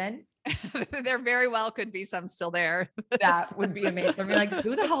there hidden. There very well could be some still there. That would be amazing. I'd be like,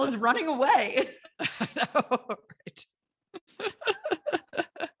 who the hell is running away? I know, right?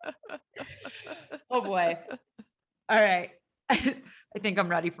 Oh boy. All right. I think I'm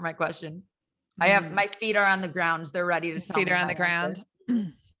ready for my question. I have my feet are on the ground. They're ready to tell me. Feet are on the ground. All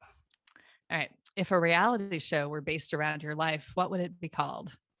right. If a reality show were based around your life, what would it be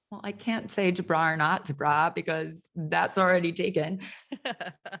called? Well, I can't say Jabra or not Jabra because that's already taken.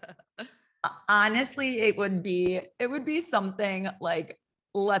 Honestly, it would be something like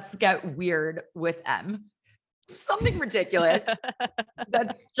Let's Get Weird with M. Something ridiculous.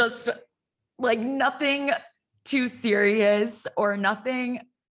 That's just like nothing too serious or nothing.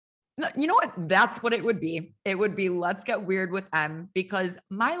 You know what? That's what it would be. It would be Let's Get Weird with M because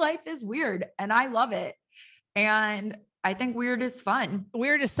my life is weird and I love it. And I think weird is fun.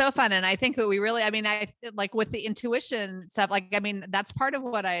 Weird is so fun. And I think that I like with the intuition stuff, that's part of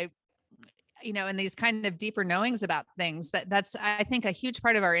what in these kind of deeper knowings about things that's, I think a huge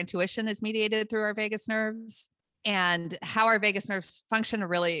part of our intuition is mediated through our vagus nerves. And how our vagus nerves function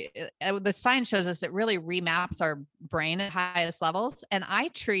really, the science shows us it really remaps our brain at highest levels. And I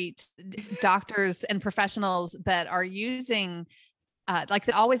treat doctors and professionals that are using,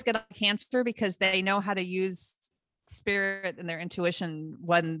 they always get cancer because they know how to use spirit and their intuition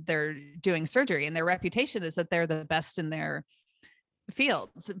when they're doing surgery. And their reputation is that they're the best in their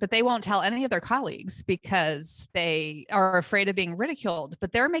fields, but they won't tell any of their colleagues because they are afraid of being ridiculed,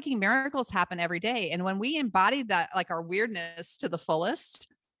 but they're making miracles happen every day. And when we embody that, like our weirdness to the fullest,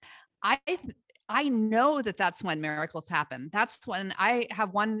 I know that that's when miracles happen. That's when I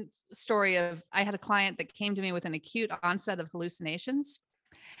have one story of, I had a client that came to me with an acute onset of hallucinations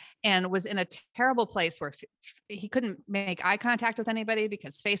and was in a terrible place where he couldn't make eye contact with anybody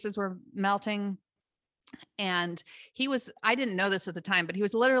because faces were melting. And I didn't know this at the time, but he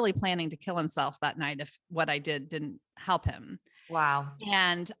was literally planning to kill himself that night if what I did didn't help him. Wow.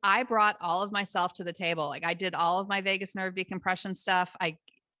 And I brought all of myself to the table. Like I did all of my vagus nerve decompression stuff. I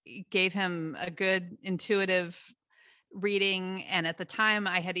gave him a good intuitive reading. And at the time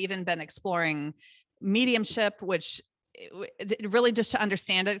I had even been exploring mediumship, which really just to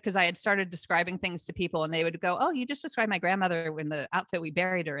understand it, because I had started describing things to people and they would go, "Oh, you just described my grandmother in the outfit we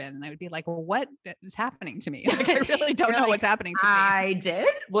buried her in." And I would be like, "Well, what is happening to me? Like, I really don't know what's happening to me." I did.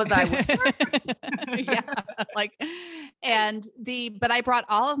 Was I? Yeah. But I brought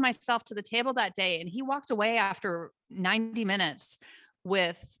all of myself to the table that day and he walked away after 90 minutes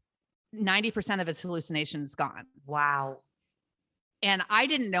with 90% of his hallucinations gone. Wow. And I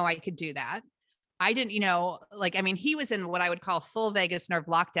didn't know I could do that. I didn't, he was in what I would call full vagus nerve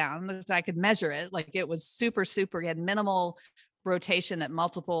lockdown. I could measure it. Like it was super, he had minimal rotation at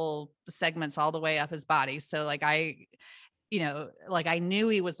multiple segments all the way up his body. So I knew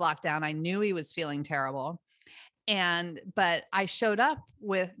he was locked down. I knew he was feeling terrible. But I showed up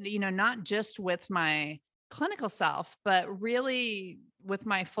with, not just with my clinical self, but really with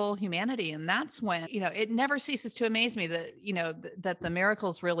my full humanity. And that's when, it never ceases to amaze me that, that the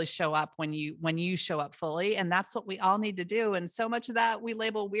miracles really show up when you show up fully. And that's what we all need to do. And so much of that we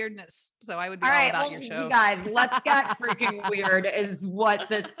label weirdness. So I would be all about your show. You guys, let's get freaking weird is what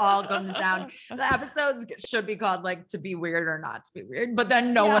this all comes down. The episodes should be called like To Be Weird or Not to Be Weird, but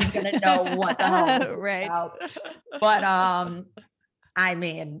then no one's going to know what the hell it's right. about. But,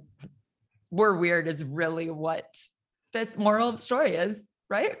 we're weird is really what this moral of the story is,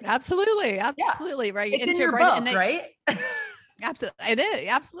 right? Absolutely. Yeah. Right. It's in your book, right? Absolutely. I did.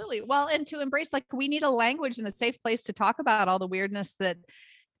 Absolutely. Well, and to embrace, like, we need a language and a safe place to talk about all the weirdness that,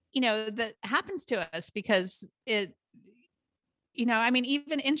 that happens to us, because it,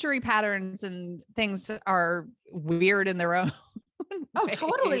 even injury patterns and things are weird in their own Oh, ways.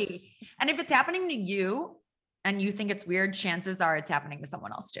 Totally. And if it's happening to you and you think it's weird, chances are it's happening to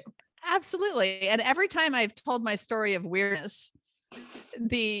someone else too. Absolutely. And every time I've told my story of weirdness,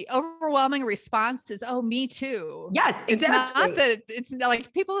 the overwhelming response is, "Oh, me too." Yes, exactly. It's not that it's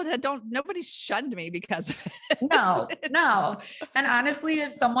like people that nobody's shunned me because of it. No. And honestly,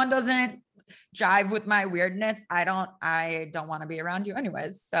 if someone doesn't jive with my weirdness, I don't want to be around you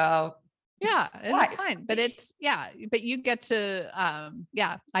anyways. So yeah, and it's fine, but but you get to,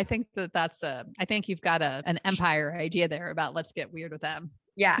 I think I think you've got an empire idea there about let's get weird with them.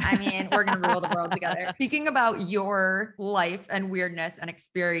 Yeah, I mean, we're going to rule the world together. Speaking about your life and weirdness and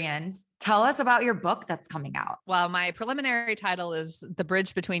experience, tell us about your book that's coming out. Well, my preliminary title is The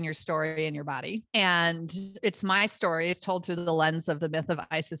Bridge Between Your Story and Your Body. And it's my story. It's told through the lens of the myth of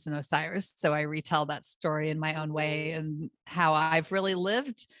Isis and Osiris. So I retell that story in my own way and how I've really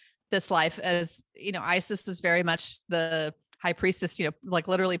lived this life as, Isis is very much the high priestess, like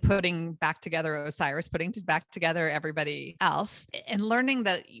literally putting back together Osiris, putting back together everybody else, and learning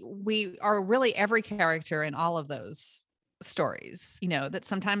that we are really every character in all of those stories, that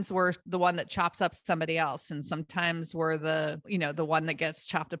sometimes we're the one that chops up somebody else, and sometimes we're the one that gets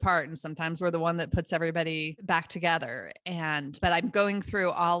chopped apart, and sometimes we're the one that puts everybody back together. But I'm going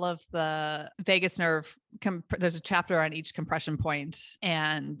through all of the vagus nerve. There's a chapter on each compression point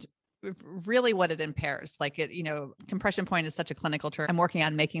and really what it impairs. Compression point is such a clinical term. I'm working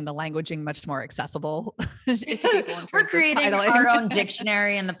on making the languaging much more accessible to people. We're creating our own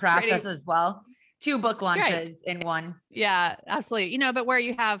dictionary in the process as well. 2 book launches in one. Yeah, absolutely. But where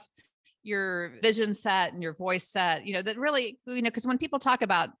you have your vision set and your voice set, that really, because when people talk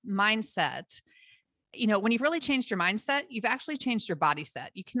about mindset, when you've really changed your mindset, you've actually changed your body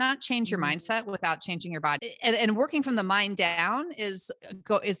set. You cannot change your mindset without changing your body. And working from the mind down is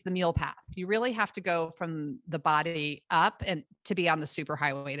the mule path. You really have to go from the body up and to be on the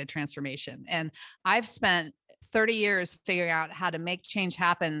superhighway to transformation. And I've spent 30 years figuring out how to make change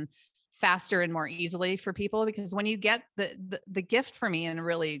happen faster and more easily for people, because when you get the gift for me in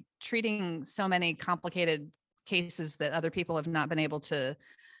really treating so many complicated cases that other people have not been able to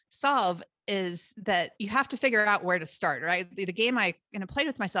solve, is that you have to figure out where to start, right? The game I played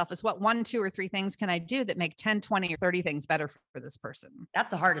with myself is what 1, 2, or 3 things can I do that make 10, 20, or 30 things better for this person?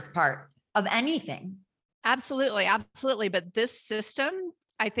 That's the hardest part of anything. Absolutely. Absolutely. But this system,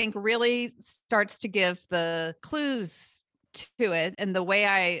 I think, really starts to give the clues to it. And the way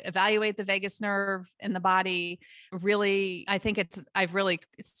I evaluate the vagus nerve in the body, really, I think I've really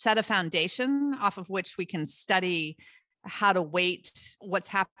set a foundation off of which we can study how to weight what's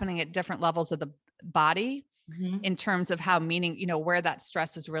happening at different levels of the body in terms of how where that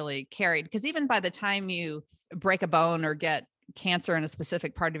stress is really carried. Because even by the time you break a bone or get cancer in a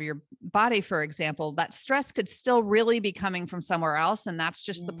specific part of your body, for example, that stress could still really be coming from somewhere else. And that's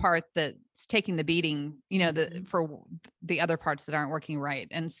just the part that's taking the beating, for the other parts that aren't working right.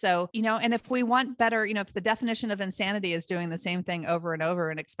 And so, and if we want better, if the definition of insanity is doing the same thing over and over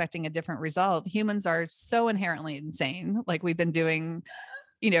and expecting a different result, humans are so inherently insane. Like we've been doing,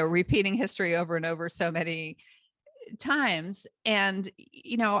 repeating history over and over so many times. And,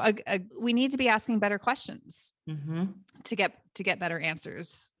 we need to be asking better questions to get better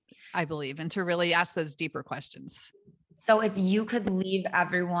answers, I believe, and to really ask those deeper questions. So if you could leave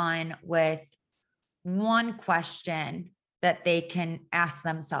everyone with one question that they can ask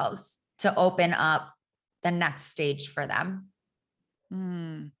themselves to open up the next stage for them,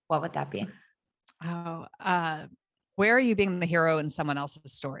 what would that be? Where are you being the hero in someone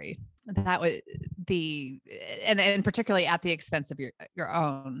else's story? That would be, and particularly at the expense of your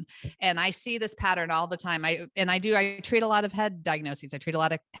own. And I see this pattern all the time. I treat a lot of head diagnoses. I treat a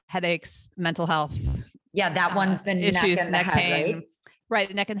lot of headaches, mental health. Yeah. That one's the issues, neck pain, right? Right.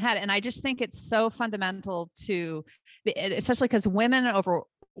 The neck and head. And I just think it's so fundamental to, especially because women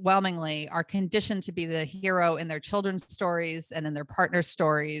overwhelmingly are conditioned to be the hero in their children's stories and in their partner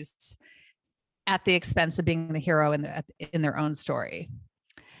stories, at the expense of being the hero in their own story.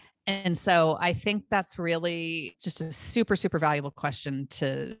 And so I think that's really just a super, super valuable question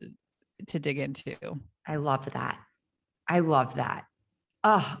to dig into. I love that.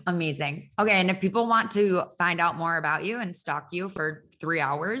 Oh, amazing. Okay. And if people want to find out more about you and stalk you for 3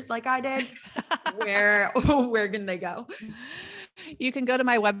 hours, like I did, where can they go? You can go to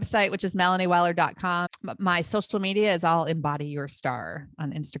my website, which is melanieweiler.com. My social media is all Embody Your Star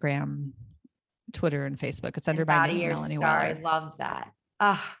on Instagram, Twitter, and Facebook. It's under my name, Melanie Weiler. I love that.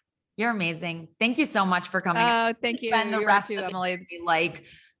 You're amazing. Thank you so much for coming. Thank you. Spend the rest of Emily, like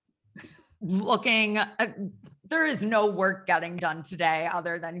looking. There is no work getting done today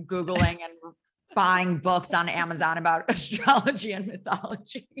other than Googling and buying books on Amazon about astrology and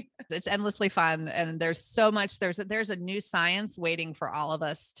mythology. It's endlessly fun. And there's so much, there's a new science waiting for all of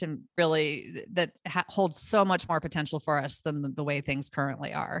us to really, that holds so much more potential for us than the way things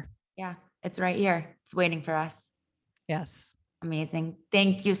currently are. Yeah. It's right here. It's waiting for us. Yes. Amazing.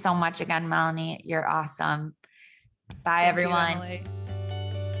 Thank you so much again, Melanie. You're awesome. Bye, everyone.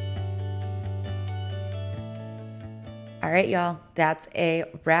 All right, y'all. That's a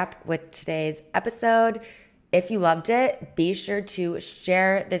wrap with today's episode. If you loved it, be sure to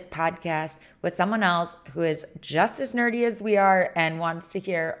share this podcast with someone else who is just as nerdy as we are and wants to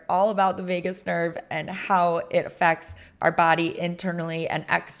hear all about the vagus nerve and how it affects our body internally and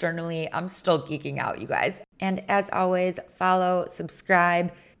externally. I'm still geeking out, you guys. And as always, follow,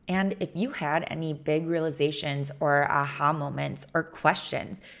 subscribe. And if you had any big realizations or aha moments or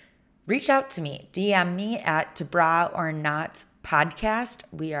questions, reach out to me. DM me at To Bra or Not Podcast.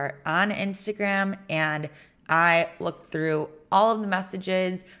 We are on Instagram and I look through all of the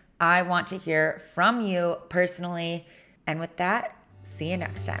messages. I want to hear from you personally. And with that, see you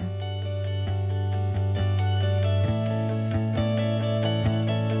next time.